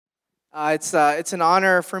It's an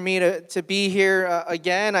honor for me to be here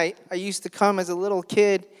again. I used to come as a little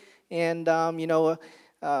kid, and uh,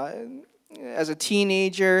 as a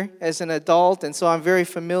teenager, as an adult, and so I'm very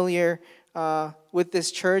familiar with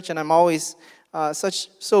this church, and I'm always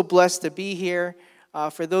so blessed to be here.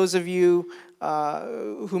 For those of you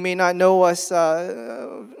who may not know us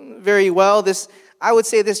very well, I would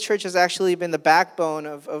say this church has actually been the backbone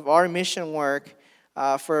of our mission work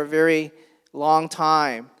for a very long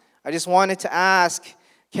time. I just wanted to ask,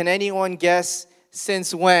 can anyone guess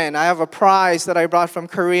since when? I have a prize that I brought from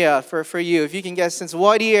Korea for you. If you can guess since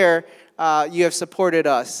what year you have supported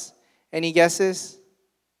us. Any guesses?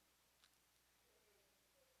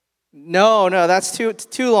 No, that's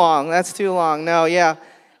too long. That's too long. No, yeah.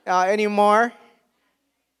 Any more?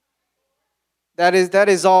 That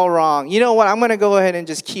is all wrong. You know what? I'm going to go ahead and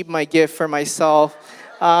just keep my gift for myself.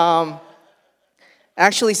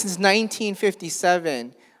 Actually, since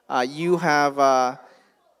 1957, you have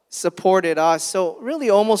supported us. So really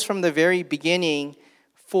almost from the very beginning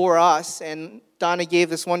for us. And Donna gave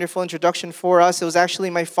this wonderful introduction for us. It was actually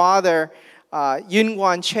my father,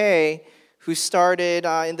 John Chae, who started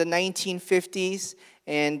in the 1950s.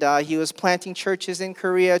 And he was planting churches in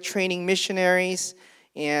Korea, training missionaries,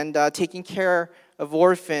 and taking care of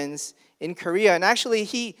orphans in Korea. And actually,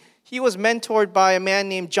 he was mentored by a man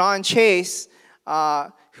named John Chae,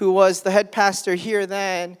 who was the head pastor here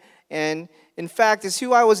then, and in fact, is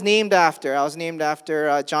who I was named after. I was named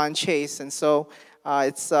after John Chae, and so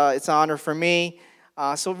it's an honor for me.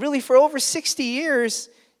 So really, for over 60 years,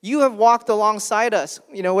 you have walked alongside us,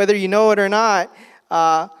 whether you know it or not.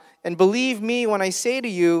 And believe me when I say to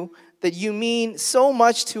you that you mean so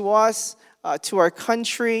much to us, to our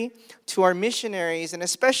country, to our missionaries, and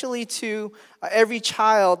especially to every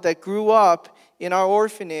child that grew up in our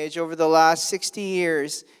orphanage over the last 60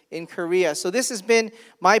 years in Korea. So this has been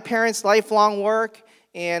my parents' lifelong work.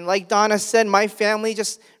 And like Donna said, my family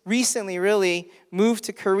just recently really moved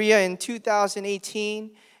to Korea in 2018.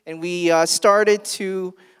 And we started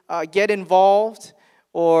to get involved,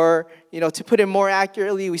 or, to put it more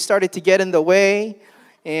accurately, we started to get in the way.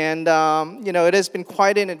 And, it has been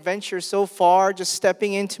quite an adventure so far, just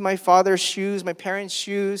stepping into my father's shoes, my parents'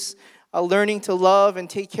 shoes, learning to love and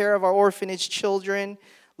take care of our orphanage children,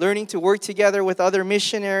 learning to work together with other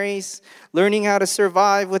missionaries, learning how to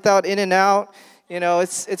survive without In-N-Out.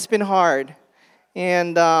 It's been hard.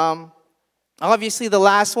 And obviously the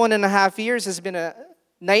last 1.5 years has been a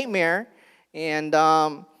nightmare. And,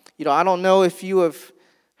 I don't know if you have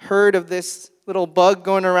heard of this little bug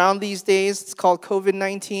going around these days. It's called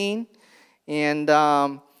COVID-19.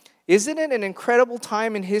 And isn't it an incredible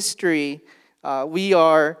time in history we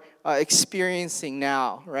are experiencing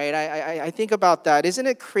now, right? I think about that. Isn't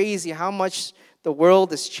it crazy how much the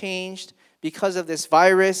world has changed because of this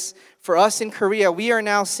virus? For us in Korea, we are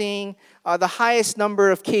now seeing the highest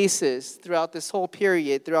number of cases throughout this whole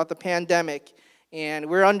period, throughout the pandemic. And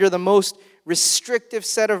we're under the most restrictive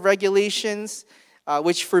set of regulations,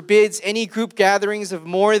 which forbids any group gatherings of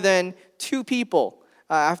more than 2 people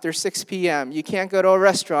after 6 p.m. You can't go to a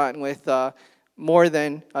restaurant with more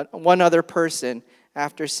than one other person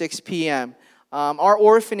after 6 p.m. Our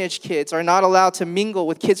orphanage kids are not allowed to mingle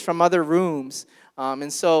with kids from other rooms.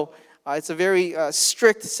 And so it's a very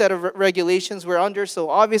strict set of regulations we're under. So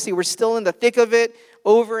obviously we're still in the thick of it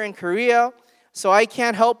over in Korea. So I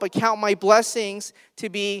can't help but count my blessings to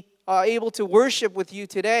be able to worship with you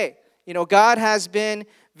today. God has been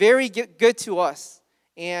very good to us.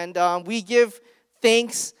 And we give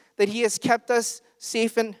thanks that He has kept us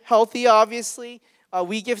safe and healthy, obviously.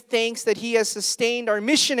 We give thanks that He has sustained our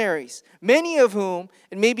missionaries, many of whom,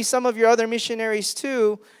 and maybe some of your other missionaries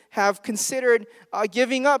too, have considered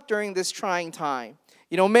giving up during this trying time.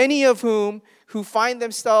 Many of whom who find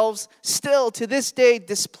themselves still to this day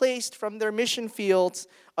displaced from their mission fields,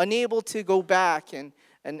 unable to go back, and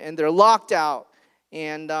they're locked out.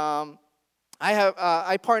 And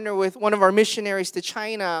I partner with one of our missionaries to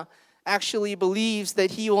China, actually believes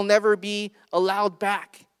that he will never be allowed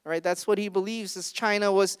back. Right, that's what he believes, as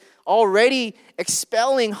China was already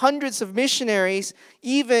expelling hundreds of missionaries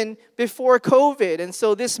even before COVID. And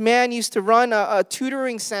so this man used to run a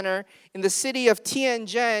tutoring center in the city of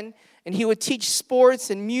Tianjin, and he would teach sports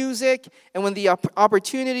and music, and when the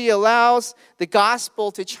opportunity allows, the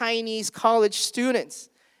gospel to Chinese college students.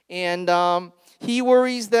 And he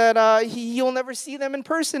worries that he'll never see them in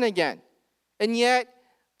person again. And yet,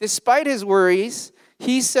 despite his worries,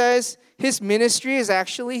 he says his ministry is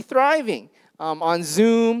actually thriving. On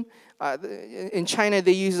Zoom, in China,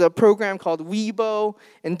 they use a program called Weibo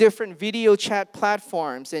and different video chat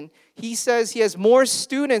platforms. And he says he has more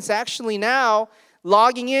students actually now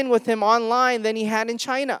logging in with him online than he had in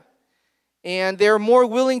China. And they're more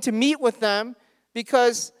willing to meet with them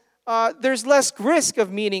because there's less risk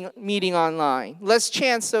of meeting online, less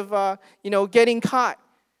chance of getting caught.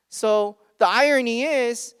 So the irony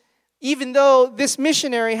is, even though this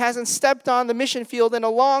missionary hasn't stepped on the mission field in a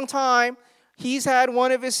long time, he's had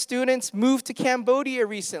one of his students move to Cambodia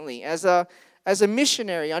recently as a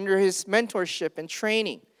missionary under his mentorship and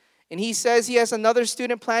training. And he says he has another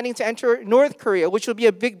student planning to enter North Korea, which will be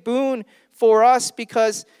a big boon for us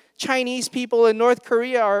because Chinese people in North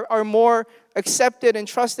Korea are more accepted and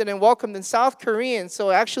trusted and welcomed than South Koreans.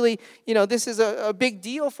 So actually, this is a big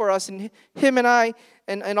deal for us. And him and I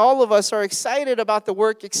and all of us are excited about the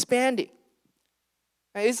work expanding.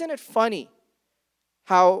 Now, isn't it funny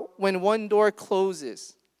how when one door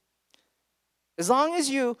closes, as long as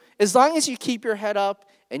you keep your head up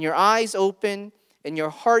and your eyes open and your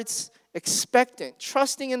heart's expectant,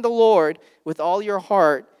 trusting in the Lord with all your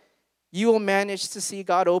heart, you will manage to see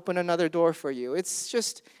God open another door for you. It's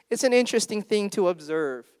an interesting thing to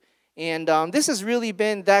observe. And this has really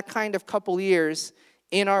been that kind of couple years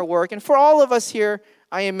in our work. And for all of us here,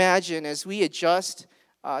 I imagine, as we adjust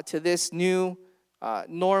to this new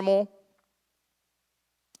normal,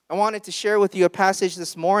 I wanted to share with you a passage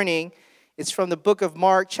this morning. It's from the book of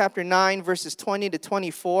Mark, chapter 9, verses 20 to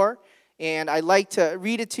 24. And I'd like to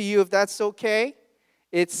read it to you if that's okay.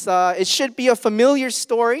 It should be a familiar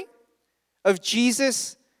story of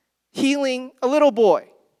Jesus healing a little boy.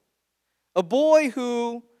 A boy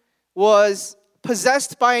who was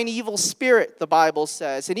possessed by an evil spirit, the Bible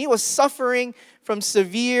says. And he was suffering from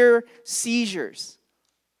severe seizures.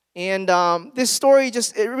 And this story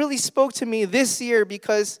it really spoke to me this year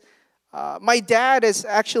because my dad has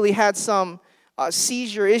actually had some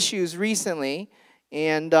seizure issues recently.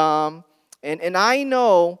 And I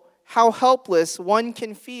know how helpless one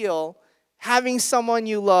can feel having someone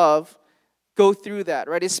you love go through that,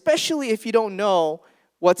 right? Especially if you don't know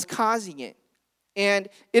what's causing it. And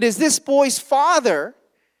it is this boy's father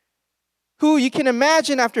who you can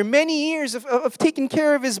imagine after many years of taking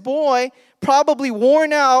care of his boy, probably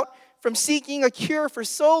worn out from seeking a cure for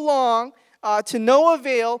so long to no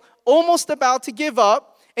avail, almost about to give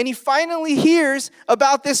up. And he finally hears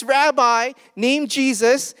about this rabbi named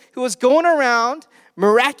Jesus who was going around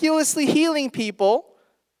miraculously healing people.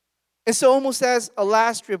 And so almost as a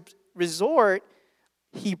last resort,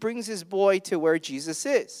 he brings his boy to where Jesus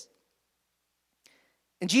is.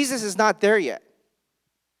 And Jesus is not there yet.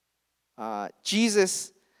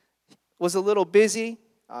 Jesus was a little busy.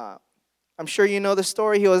 I'm sure you know the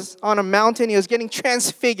story. He was on a mountain. He was getting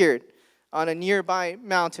transfigured on a nearby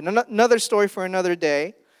mountain. Another story for another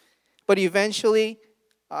day. But eventually,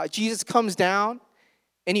 Jesus comes down,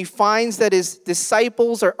 and he finds that his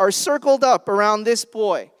disciples are circled up around this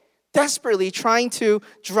boy, desperately trying to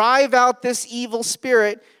drive out this evil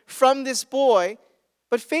spirit from this boy,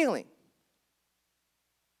 but failing.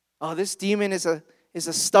 Oh, this demon is a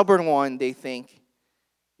stubborn one, they think.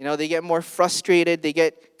 They get more frustrated, they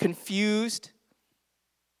get confused.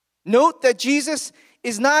 Note that Jesus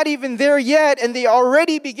is not even there yet, and they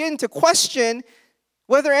already begin to question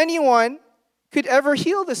whether anyone could ever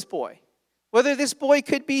heal this boy, whether this boy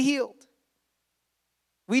could be healed.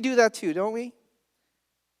 We do that too, don't we?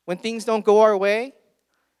 When things don't go our way,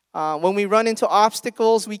 when we run into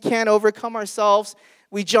obstacles we can't overcome ourselves,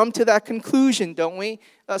 we jump to that conclusion, don't we?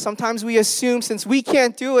 Sometimes we assume since we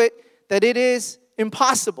can't do it, that it is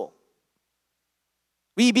impossible.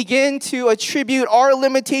 We begin to attribute our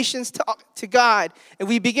limitations to God, and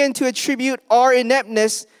we begin to attribute our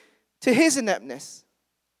ineptness to His ineptness.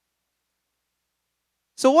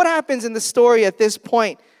 So what happens in the story at this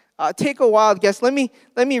point? Take a wild guess. Let me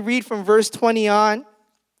read from verse 20 on.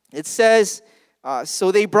 It says,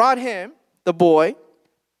 so they brought him, the boy,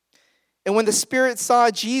 and when the spirit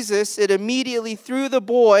saw Jesus, it immediately threw the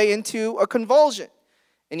boy into a convulsion.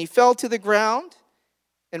 And he fell to the ground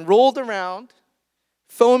and rolled around,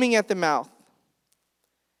 foaming at the mouth.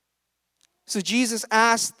 So Jesus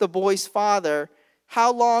asked the boy's father,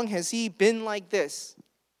 how long has he been like this?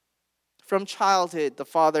 From childhood, the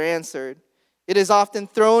father answered. It has often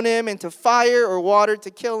thrown him into fire or water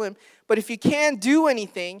to kill him. But if you can't do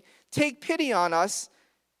anything, take pity on us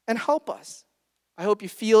and help us. I hope you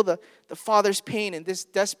feel the father's pain in this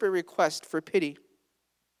desperate request for pity.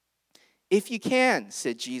 If you can,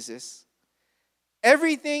 said Jesus,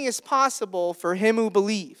 everything is possible for him who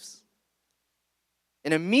believes.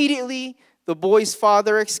 And immediately the boy's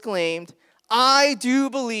father exclaimed, I do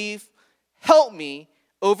believe, help me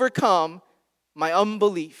overcome my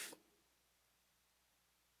unbelief.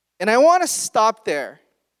 And I want to stop there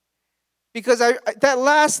Because that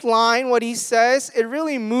last line, what he says, it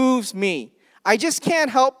really moves me. I just can't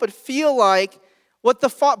help but feel like what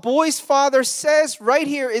the boy's father says right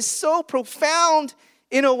here is so profound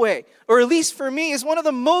in a way, or at least for me, is one of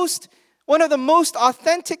the most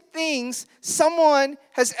authentic things someone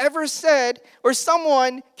has ever said or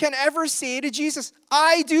someone can ever say to Jesus.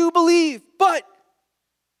 I do believe, but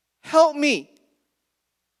help me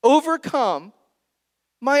overcome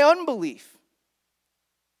my unbelief.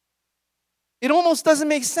 It almost doesn't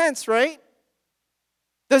make sense, right?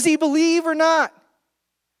 Does he believe or not?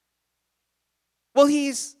 Well,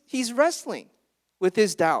 he's wrestling with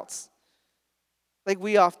his doubts, like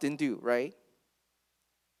we often do, right?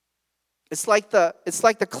 It's like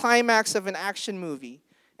the climax of an action movie,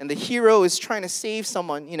 and the hero is trying to save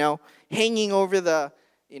someone, hanging over the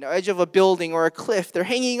edge of a building or a cliff. They're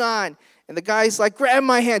hanging on, and the guy's like, "Grab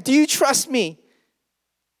my hand. Do you trust me?"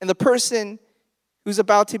 And the person who's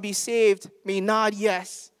about to be saved may nod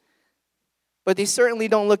yes, but they certainly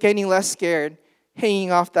don't look any less scared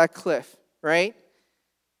hanging off that cliff, right?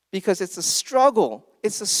 Because it's a struggle.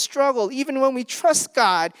 It's a struggle. Even when we trust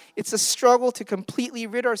God, it's a struggle to completely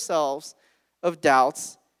rid ourselves of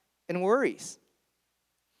doubts and worries.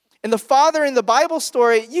 And the father in the Bible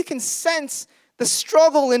story, you can sense the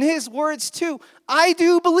struggle in his words too. I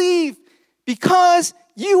do believe because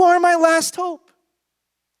you are my last hope.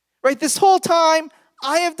 Right? This whole time,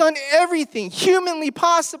 I have done everything humanly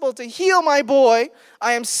possible to heal my boy.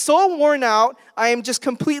 I am so worn out. I am just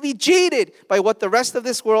completely jaded by what the rest of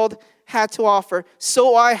this world had to offer.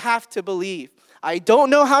 So I have to believe. I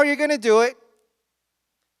don't know how you're going to do it.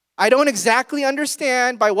 I don't exactly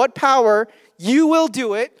understand by what power you will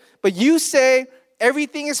do it. But you say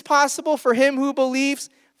everything is possible for him who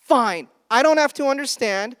believes. Fine. I don't have to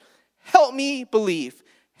understand. Help me believe.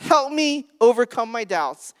 Help me overcome my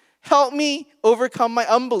doubts. Help me overcome my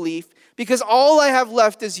unbelief, because all I have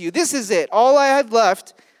left is you. This is it. All I had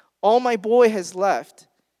left, all my boy has left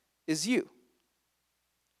is you.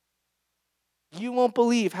 You won't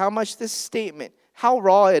believe how much this statement, how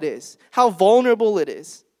raw it is, how vulnerable it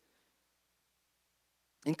is,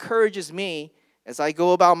 encourages me as I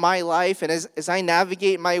go about my life and as I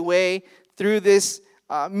navigate my way through this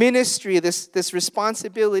ministry, this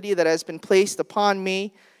responsibility that has been placed upon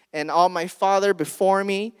me and all my Father before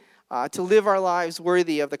me. To live our lives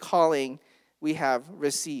worthy of the calling we have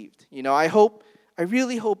received. I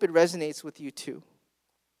really hope it resonates with you too.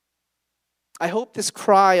 I hope this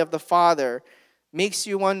cry of the Father makes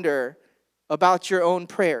you wonder about your own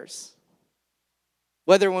prayers.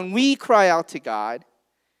 Whether when we cry out to God,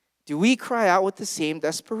 do we cry out with the same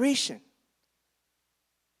desperation?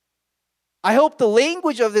 I hope the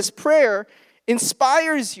language of this prayer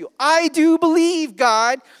inspires you. I do believe,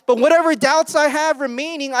 God, but whatever doubts I have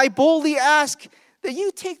remaining, I boldly ask that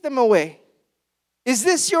you take them away. Is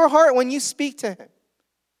this your heart when you speak to him?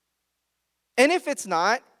 And if it's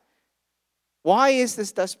not, why is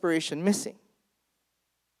this desperation missing?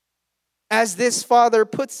 As this father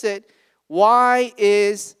puts it, why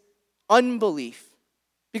is unbelief?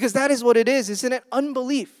 Because that is what it is, isn't it?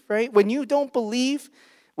 Unbelief, right? When you don't believe,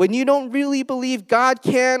 when you don't really believe God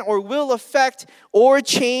can or will affect or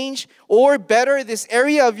change or better this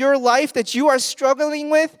area of your life that you are struggling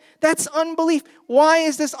with, that's unbelief. Why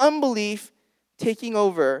is this unbelief taking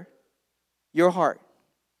over your heart?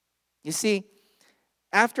 You see,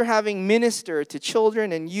 after having ministered to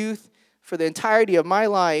children and youth for the entirety of my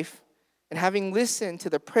life and having listened to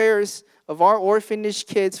the prayers of our orphanage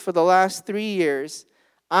kids for the last 3 years,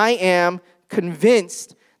 I am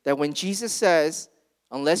convinced that when Jesus says,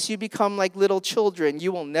 unless you become like little children,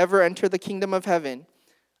 you will never enter the kingdom of heaven,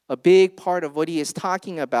 a big part of what he is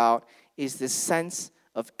talking about is this sense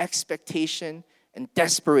of expectation and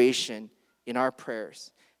desperation in our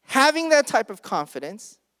prayers. Having that type of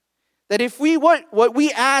confidence that if what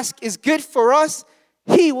we ask is good for us,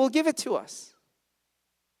 he will give it to us.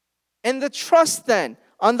 And the trust then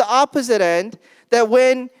on the opposite end that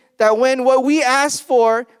when what we ask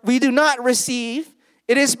for we do not receive,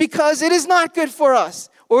 it is because it is not good for us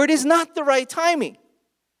or it is not the right timing.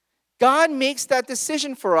 God makes that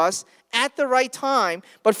decision for us at the right time,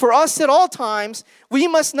 but for us at all times, we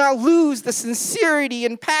must not lose the sincerity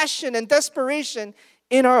and passion and desperation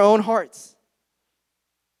in our own hearts.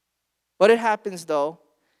 But it happens though.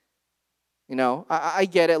 I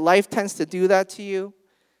get it. Life tends to do that to you.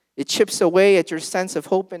 It chips away at your sense of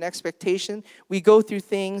hope and expectation. We go through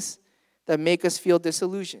things that make us feel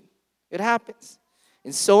disillusioned. It happens.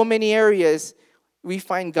 In so many areas, we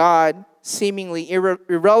find God seemingly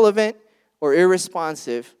irrelevant or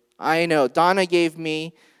irresponsive. I know, Donna gave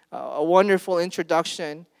me a wonderful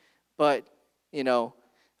introduction, but,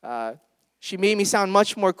 She made me sound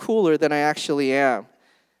much more cooler than I actually am.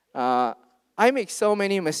 I make so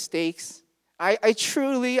many mistakes. I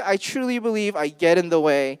truly believe I get in the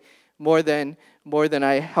way more than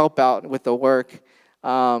I help out with the work.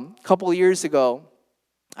 A couple years ago,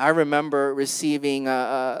 I remember receiving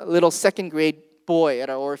a little second grade boy at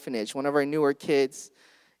our orphanage, one of our newer kids,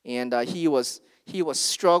 and he was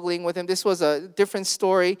struggling with him. This was a different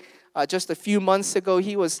story. Just a few months ago,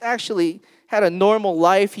 he was actually had a normal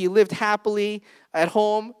life. He lived happily at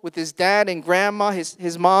home with his dad and grandma.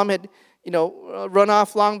 His mom had run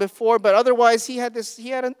off long before, but otherwise he had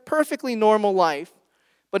a perfectly normal life.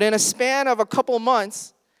 But in a span of a couple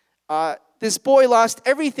months, this boy lost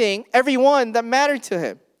everyone that mattered to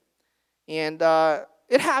him. And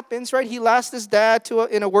it happens, right? He lost his dad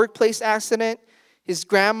in a workplace accident. His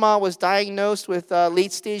grandma was diagnosed with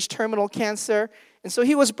late-stage terminal cancer. And so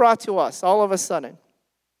he was brought to us all of a sudden.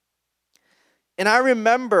 And I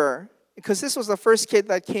remember, because this was the first kid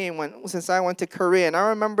that came since I went to Korea, and I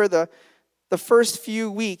remember the first few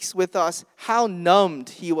weeks with us, how numbed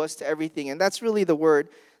he was to everything. And that's really the word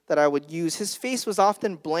that I would use. His face was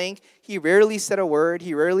often blank. He rarely said a word.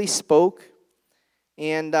 He rarely spoke.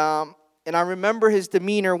 And I remember his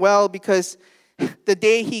demeanor well because the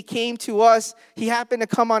day he came to us, he happened to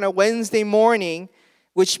come on a Wednesday morning,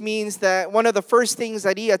 which means that one of the first things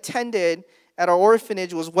that he attended at our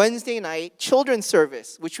orphanage was Wednesday night children's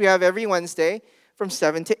service, which we have every Wednesday from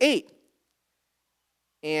 7 to 8.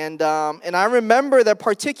 And I remember that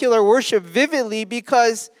particular worship vividly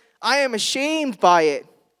because I am ashamed by it.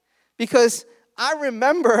 Because I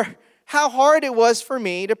remember how hard it was for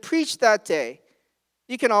me to preach that day.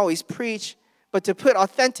 You can always preach, but to put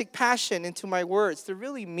authentic passion into my words, to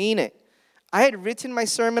really mean it. I had written my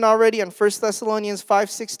sermon already on 1 Thessalonians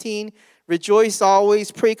 5:16. Rejoice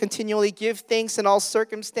always, pray continually, give thanks in all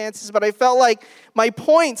circumstances. But I felt like my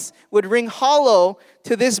points would ring hollow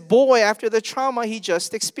to this boy after the trauma he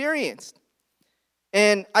just experienced.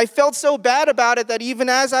 And I felt so bad about it that even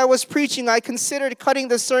as I was preaching, I considered cutting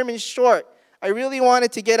the sermon short. I really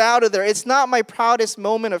wanted to get out of there. It's not my proudest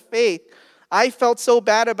moment of faith. I felt so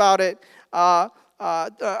bad about it.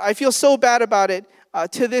 I feel so bad about it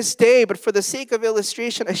to this day. But for the sake of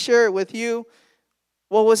illustration, I share it with you.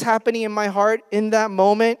 What was happening in my heart in that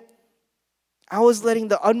moment? I was letting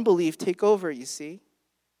the unbelief take over, you see.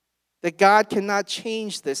 That God cannot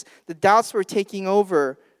change this. The doubts were taking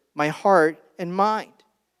over my heart and mind.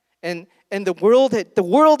 And the world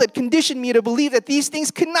had conditioned me to believe that these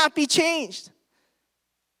things could not be changed.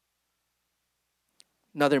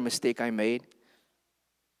 Another mistake I made.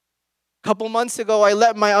 A couple months ago, I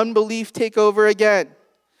let my unbelief take over again.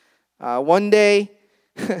 One day,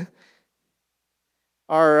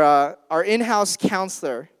 our in-house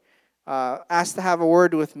counselor asked to have a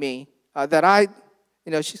word with me. I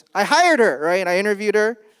hired her, right? I interviewed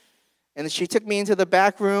her, and she took me into the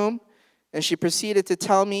back room, and she proceeded to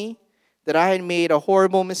tell me that I had made a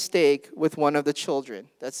horrible mistake with one of the children.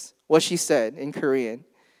 That's what she said in Korean.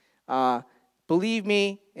 Believe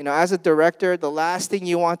me, as a director, the last thing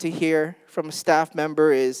you want to hear from a staff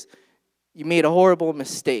member is, you made a horrible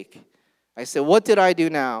mistake. I said, what did I do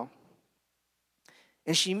now?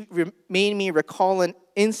 And she made me recall an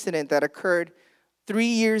incident that occurred 3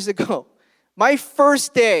 years ago. My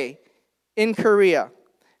first day in Korea,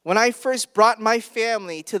 when I first brought my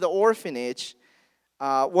family to the orphanage,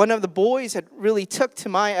 one of the boys had really took to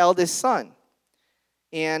my eldest son.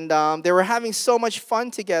 And they were having so much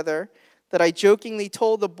fun together that I jokingly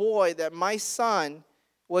told the boy that my son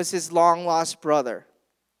was his long-lost brother.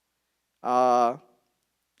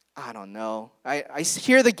 I don't know. I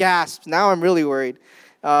hear the gasps. Now I'm really worried.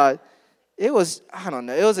 It was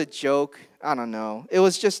a joke. I don't know. It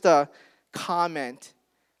was just a comment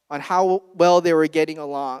on how well they were getting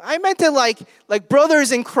along. I meant it like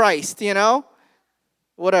brothers in Christ,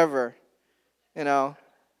 Whatever.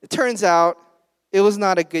 It turns out it was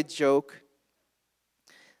not a good joke.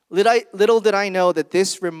 Little did I know that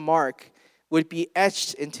this remark would be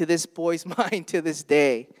etched into this boy's mind to this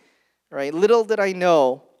day. Right? Little did I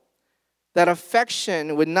know that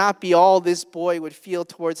affection would not be all this boy would feel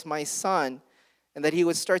towards my son, and that he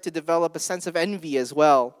would start to develop a sense of envy as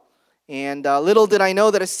well. And little did I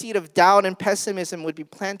know that a seed of doubt and pessimism would be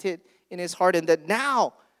planted in his heart, and that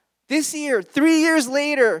now, this year, 3 years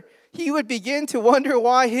later, he would begin to wonder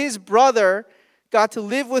why his brother got to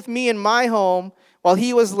live with me in my home while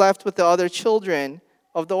he was left with the other children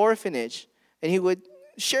of the orphanage. And he would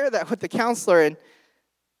share that with the counselor, and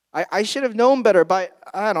I should have known better, but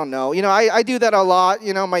I don't know. I do that a lot.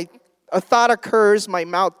 A thought occurs, my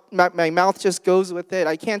mouth just goes with it.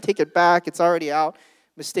 I can't take it back. It's already out.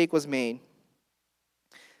 Mistake was made.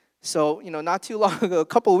 So, not too long ago, a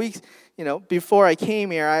couple of weeks, before I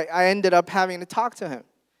came here, I ended up having to talk to him,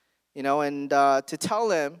 and to tell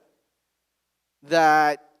him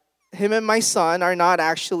that him and my son are not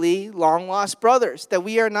actually long-lost brothers, that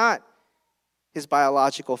we are not his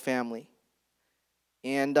biological family.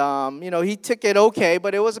 And, he took it okay,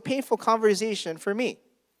 but it was a painful conversation for me.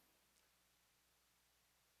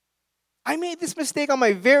 I made this mistake on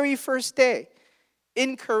my very first day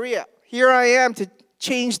in Korea. Here I am to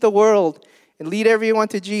change the world and lead everyone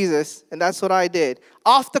to Jesus, and that's what I did.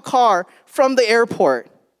 Off the car from the airport.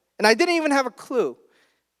 And I didn't even have a clue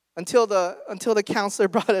until the counselor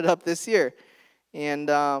brought it up this year. And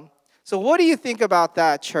so what do you think about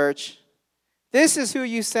that, church? This is who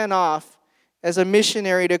you sent off as a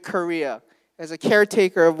missionary to Korea, as a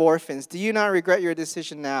caretaker of orphans. Do you not regret your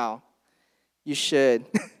decision now? You should.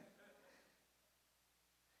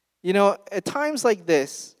 At times like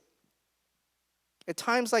this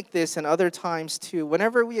and other times too,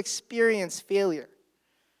 whenever we experience failure,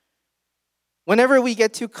 whenever we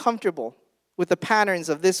get too comfortable with the patterns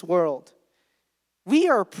of this world, we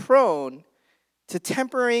are prone to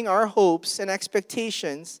tempering our hopes and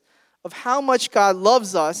expectations of how much God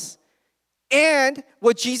loves us and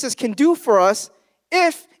what Jesus can do for us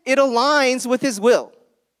if it aligns with His will.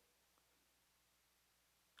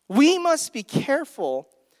 We must be careful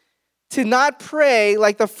to not pray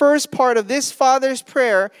like the first part of this Father's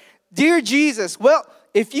prayer, "Dear Jesus, well,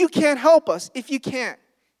 if you can't help us, if you can't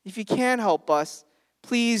help us,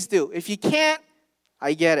 please do. If you can't,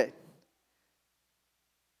 I get it."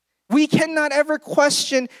 We cannot ever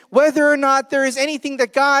question whether or not there is anything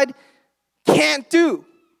that God can't do.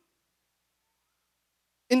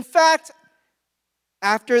 In fact,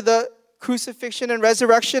 after the crucifixion and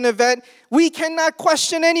resurrection event, we cannot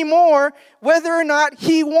question anymore whether or not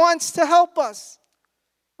He wants to help us.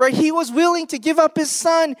 Right? He was willing to give up His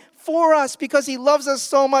Son for us because He loves us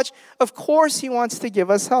so much. Of course He wants to give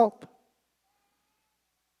us help.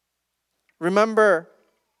 Remember,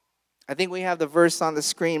 I think we have the verse on the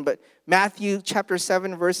screen, but Matthew chapter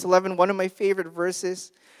 7, verse 11, one of my favorite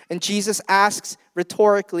verses. And Jesus asks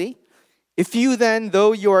rhetorically, "If you then,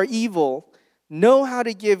 though you are evil, know how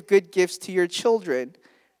to give good gifts to your children,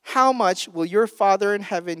 how much will your Father in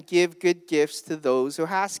heaven give good gifts to those who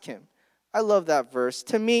ask Him?" I love that verse.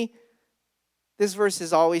 To me, this verse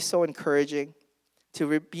is always so encouraging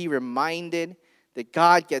to be reminded that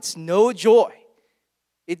God gets no joy.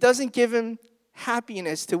 It doesn't give Him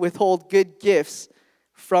happiness to withhold good gifts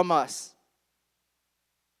from us.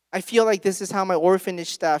 I feel like this is how my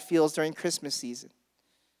orphanage staff feels during Christmas season.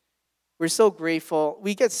 We're so grateful.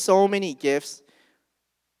 We get so many gifts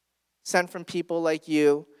sent from people like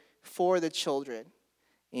you for the children.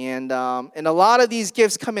 And a lot of these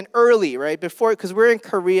gifts come in early, right? Because we're in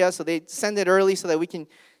Korea, so they send it early so that we can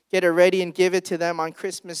get it ready and give it to them on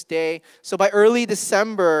Christmas Day. So by early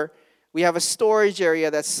December, we have a storage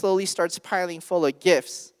area that slowly starts piling full of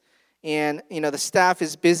gifts. And, the staff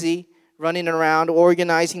is busy running around,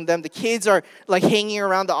 organizing them. The kids are like hanging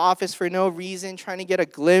around the office for no reason, trying to get a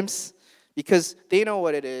glimpse because they know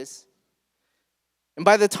what it is. And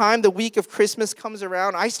by the time the week of Christmas comes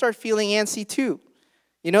around, I start feeling antsy too.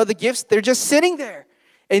 The gifts, they're just sitting there.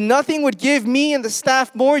 And nothing would give me and the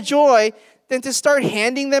staff more joy than to start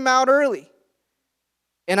handing them out early.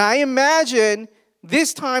 And I imagine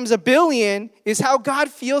this times a billion is how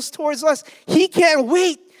God feels towards us. He can't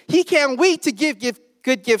wait. He can't wait to give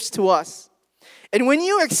good gifts to us. And when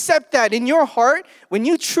you accept that in your heart, when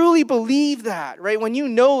you truly believe that, right? When you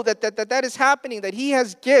know that is happening, that He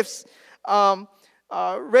has gifts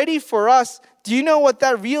ready for us, do you know what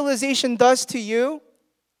that realization does to you?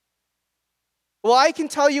 Well, I can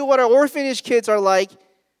tell you what our orphanage kids are like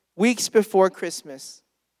weeks before Christmas.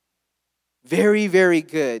 Very, very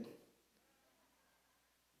good.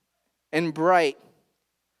 And bright.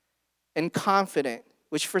 And confident.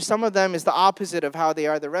 Which for some of them is the opposite of how they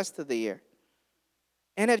are the rest of the year.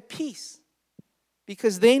 And at peace.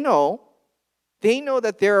 Because they know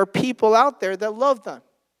that there are people out there that love them.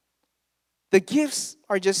 The gifts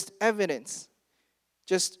are just evidence.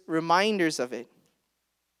 Just reminders of it.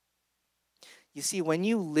 You see, when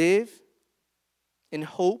you live in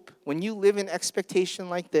hope, when you live in expectation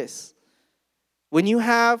like this, when you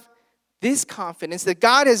have this confidence that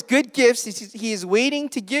God has good gifts He is waiting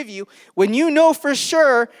to give you, when you know for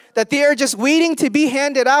sure that they are just waiting to be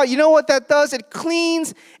handed out, you know what that does? It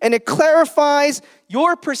cleans and it clarifies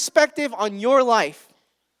your perspective on your life,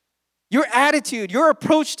 your attitude, your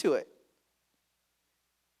approach to it.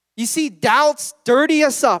 You see, doubts dirty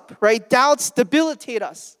us up, right? Doubts debilitate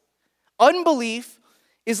us. Unbelief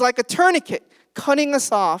is like a tourniquet cutting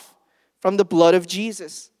us off from the blood of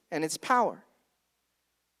Jesus. and its power.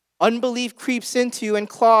 Unbelief creeps into and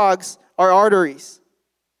clogs our arteries.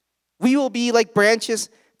 We will be like branches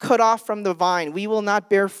cut off from the vine. We will not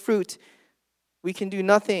bear fruit. We can do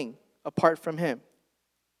nothing apart from Him.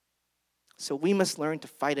 So we must learn to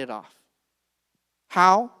fight it off.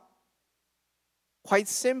 How? Quite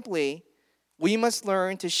simply, we must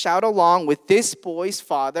learn to shout along with this boy's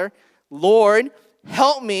father, Lord,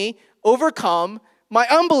 help me overcome my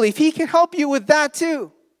unbelief. He can help you with that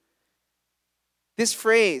too. This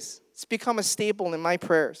phrase, it's become a staple in my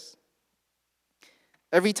prayers.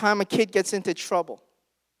 Every time a kid gets into trouble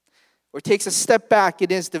or takes a step back in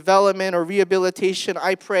his development or rehabilitation,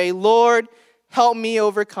 I pray, Lord, help me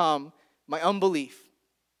overcome my unbelief.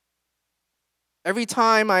 Every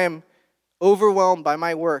time I am overwhelmed by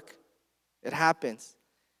my work, it happens.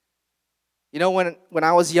 You know, when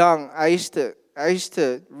I was young, I used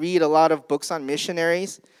to read a lot of books on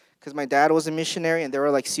missionaries because my dad was a missionary and they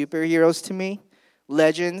were like superheroes to me.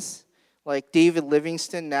 Legends like David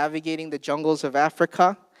Livingstone navigating the jungles of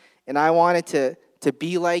Africa. And I wanted to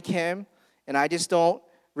be like him. And I just don't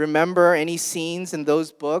remember any scenes in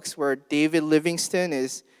those books where David Livingstone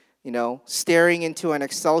is, staring into an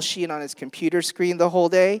Excel sheet on his computer screen the whole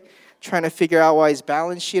day, trying to figure out why his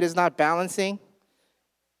balance sheet is not balancing.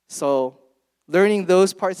 So learning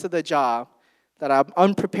those parts of the job that I'm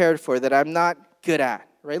unprepared for, that I'm not good at,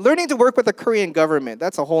 right? Learning to work with the Korean government,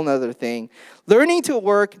 that's a whole other thing. Learning to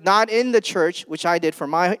work not in the church, which I did for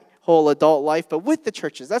my whole adult life, but with the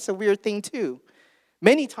churches, that's a weird thing too.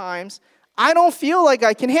 Many times, I don't feel like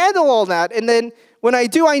I can handle all that. And then when I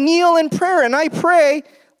do, I kneel in prayer and I pray,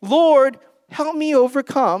 Lord, help me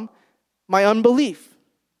overcome my unbelief.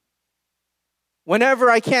 Whenever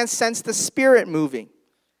I can't sense the Spirit moving,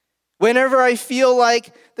 whenever I feel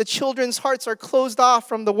like the children's hearts are closed off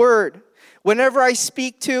from the Word, whenever I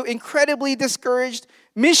speak to incredibly discouraged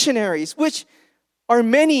missionaries, which are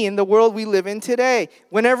many in the world we live in today,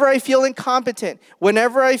 whenever I feel incompetent,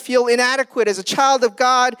 whenever I feel inadequate as a child of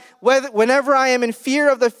God, whenever I am in fear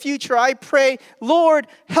of the future, I pray, Lord,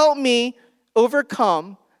 help me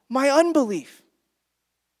overcome my unbelief.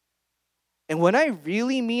 And when I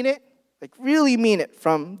really mean it, really mean it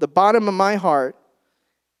from the bottom of my heart,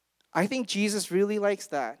 I think Jesus really likes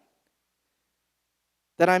that.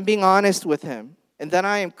 That I'm being honest with Him and that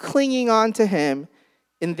I am clinging on to Him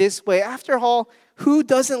in this way. After all, who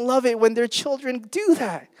doesn't love it when their children do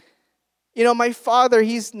that? My father,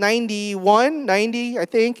 he's 90, I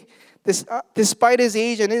think. Despite his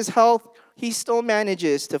age and his health, he still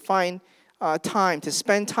manages to find time to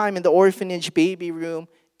spend time in the orphanage baby room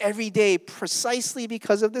every day, precisely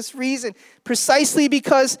because of this reason, precisely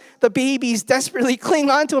because the babies desperately cling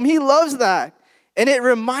on to him. He loves that. And it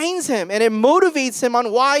reminds him and it motivates him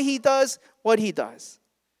on why he does what he does.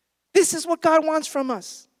 This is what God wants from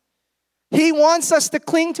us. He wants us to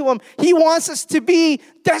cling to Him. He wants us to be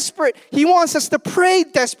desperate. He wants us to pray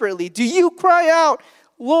desperately. Do you cry out,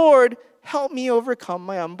 Lord, help me overcome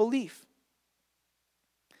my unbelief?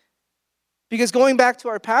 Because going back to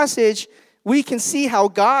our passage, we can see how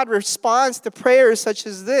God responds to prayers such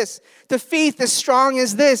as this. The faith as strong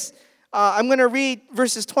as this. I'm going to read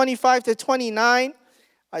verses 25 to 29.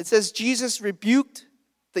 It says, Jesus rebuked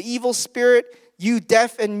the evil spirit, you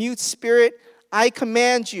deaf and mute spirit, I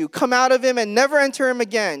command you, come out of him and never enter him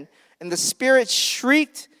again. And the spirit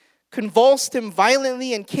shrieked, convulsed him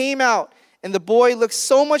violently, and came out. And the boy looked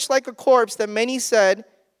so much like a corpse that many said,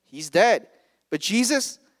 he's dead. But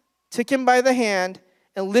Jesus took him by the hand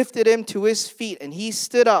and lifted him to his feet, and he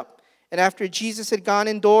stood up. And after Jesus had gone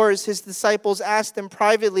indoors, his disciples asked him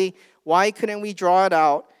privately, why couldn't we draw it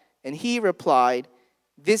out? And he replied,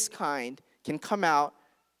 this kind can come out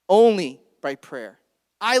only by prayer.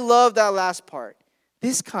 I love that last part.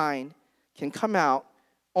 This kind can come out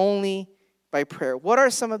only by prayer. What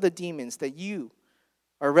are some of the demons that you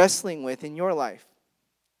are wrestling with in your life?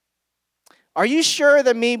 Are you sure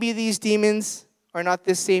that maybe these demons are not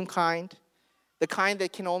this same kind? The kind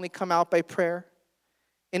that can only come out by prayer?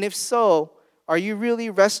 And if so, are you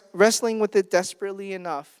really wrestling with it desperately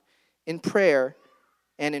enough in prayer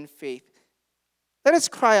and in faith? Let us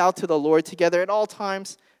cry out to the Lord together at all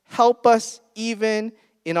times. Help us even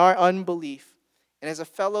in our unbelief. And as a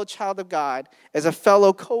fellow child of God, as a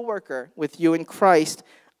fellow co-worker with you in Christ,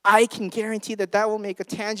 I can guarantee that that will make a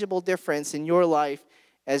tangible difference in your life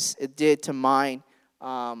as it did to mine.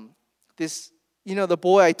 The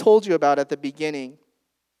boy I told you about at the beginning,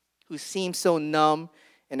 who seemed so numb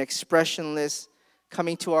and expressionless,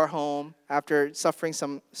 coming to our home after suffering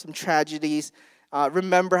some tragedies.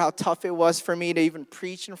 Remember how tough it was for me to even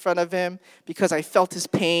preach in front of him because I felt his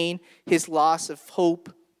pain, his loss of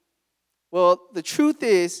hope. Well, the truth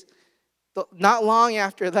is, not long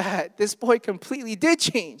after that, this boy completely did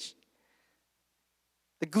change.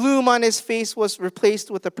 The gloom on his face was replaced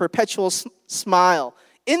with a perpetual smile.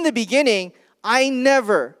 In the beginning, I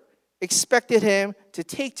never expected him to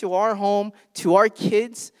take to our home, to our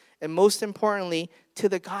kids, and most importantly, to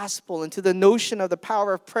the gospel and to the notion of the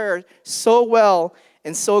power of prayer so well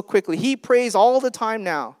and so quickly. He prays all the time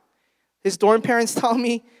now. His dorm parents tell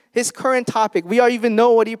me his current topic, we don't even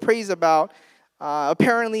know what he prays about.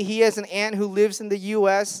 Apparently, he has an aunt who lives in the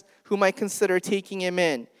U.S. who might consider taking him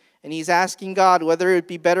in. And he's asking God whether it would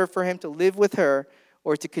be better for him to live with her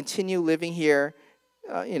or to continue living here,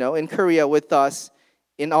 in Korea with us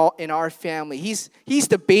in our family. He's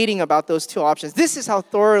debating about those two options. This is how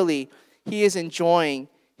thoroughly he is enjoying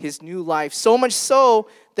his new life. So much so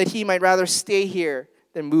that he might rather stay here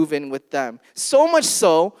than move in with them. So much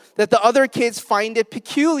so that the other kids find it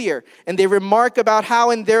peculiar. And they remark about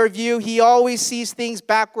how, in their view, he always sees things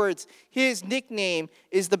backwards. His nickname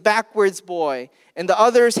is the backwards boy. And the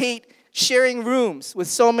others hate sharing rooms with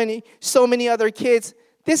so many other kids.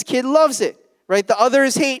 This kid loves it, right? The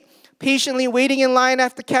others hate patiently waiting in line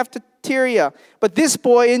at the cafeteria. But this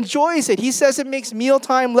boy enjoys it. He says it makes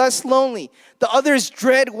mealtime less lonely. The others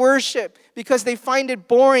dread worship because they find it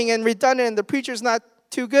boring and redundant and the preacher's not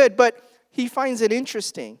too good, but he finds it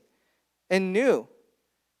interesting and new.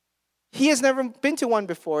 He has never been to one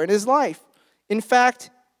before in his life. In fact,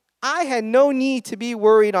 I had no need to be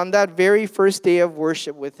worried on that very first day of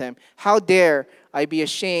worship with him. How dare I be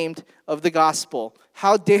ashamed of the gospel?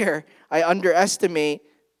 How dare I underestimate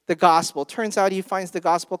the gospel? Turns out he finds the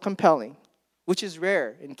gospel compelling, which is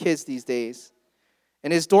rare in kids these days.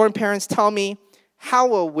 And his dorm parents tell me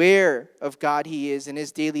how aware of God he is in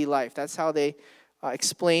his daily life. That's how they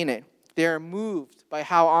explain it. They're moved by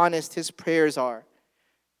how honest his prayers are.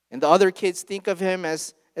 And the other kids think of him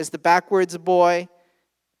as the backwards boy.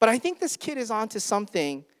 But I think this kid is onto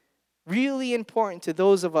something really important to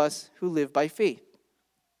those of us who live by faith.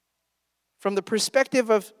 From the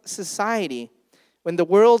perspective of society, when the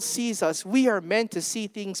world sees us, we are meant to see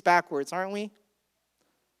things backwards, aren't we?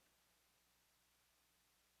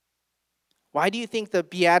 Why do you think the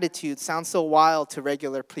Beatitudes sound so wild to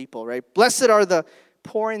regular people, right? Blessed are the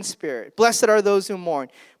poor in spirit. Blessed are those who mourn.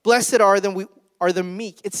 Blessed are the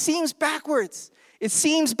meek. It seems backwards. It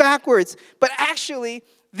seems backwards. But actually,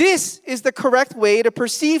 this is the correct way to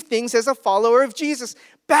perceive things as a follower of Jesus.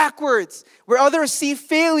 Backwards. Where others see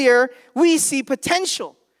failure, we see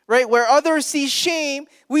potential. Right? Where others see shame,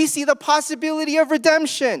 we see the possibility of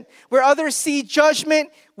redemption. Where others see judgment,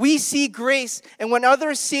 we see grace. And when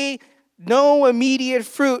others see no immediate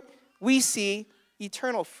fruit, we see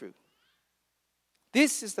eternal fruit.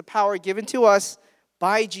 This is the power given to us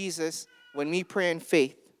by Jesus when we pray in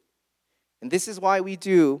faith. And this is why we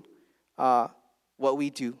do what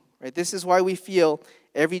we do. Right? This is why we feel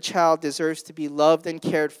every child deserves to be loved and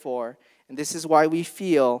cared for. And this is why we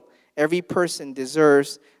feel every person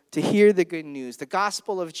deserves to hear the good news, the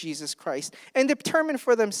gospel of Jesus Christ, and determine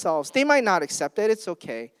for themselves. They might not accept it. It's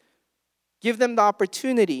okay. Give them the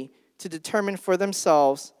opportunity to determine for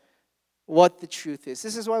themselves what the truth is.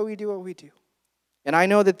 This is why we do what we do. And I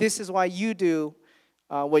know that this is why you do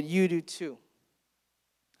what you do too.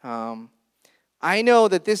 I know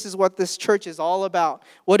that this is what this church is all about,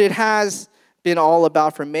 what it has been all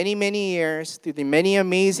about for many, many years through the many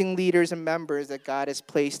amazing leaders and members that God has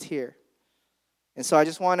placed here. And so I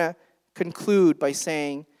just want to conclude by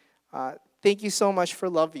saying thank you so much for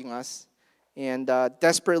loving us and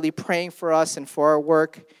desperately praying for us and for our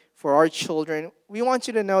work, for our children. We want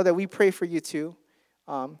you to know that we pray for you too.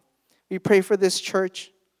 We pray for this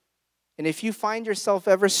church. And if you find yourself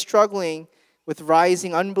ever struggling with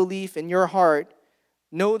rising unbelief in your heart,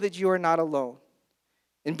 know that you are not alone.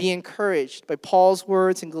 And be encouraged by Paul's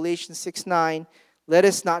words in Galatians 6:9, let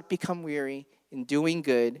us not become weary in doing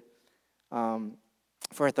good,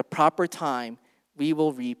 for at the proper time we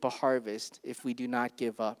will reap a harvest if we do not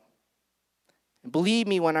give up. And believe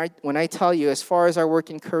me when I tell you, as far as our work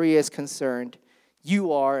in Korea is concerned,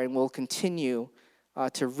 you are and will continue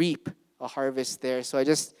to reap a harvest there. So I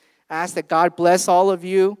just ask that God bless all of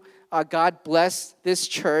you. God bless this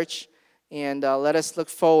church. And let us look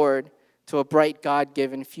forward to a bright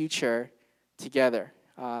God-given future together.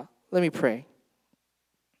 Let me pray.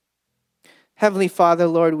 Heavenly Father,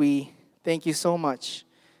 Lord, we thank you so much.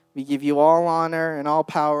 We give you all honor and all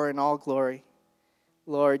power and all glory.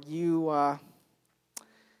 Lord, the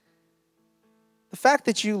fact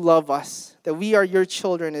that you love us, that we are your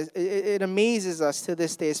children, it amazes us to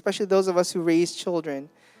this day, especially those of us who raise children.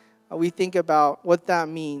 We think about what that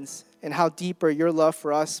means and how deeper your love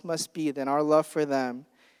for us must be than our love for them.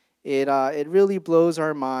 it really blows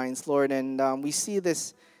our minds, Lord. And we see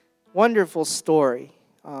this wonderful story,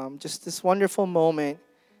 just this wonderful moment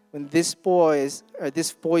when this boy's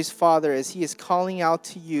father, as he is calling out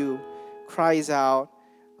to you, cries out,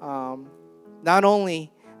 not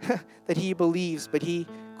only that he believes, but he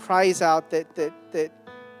cries out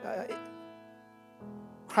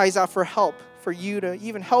cries out for help, for you to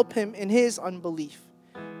even help him in his unbelief.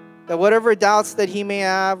 That whatever doubts that he may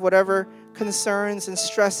have, whatever concerns and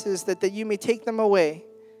stresses, that you may take them away.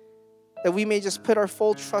 That we may just put our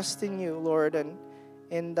full trust in you, Lord. And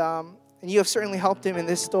you have certainly helped him in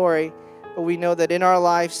this story. But we know that in our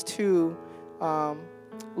lives too,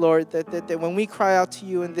 Lord, that when we cry out to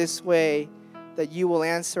you in this way, that you will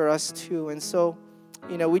answer us too. And so,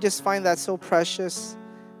 we just find that so precious.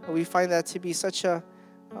 We find that to be such a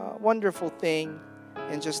wonderful thing,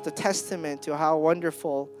 and just a testament to how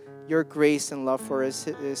wonderful your grace and love for us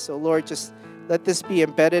is. So, Lord, just let this be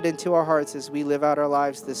embedded into our hearts as we live out our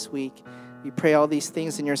lives this week. We pray all these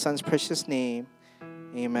things in your Son's precious name.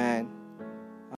 Amen.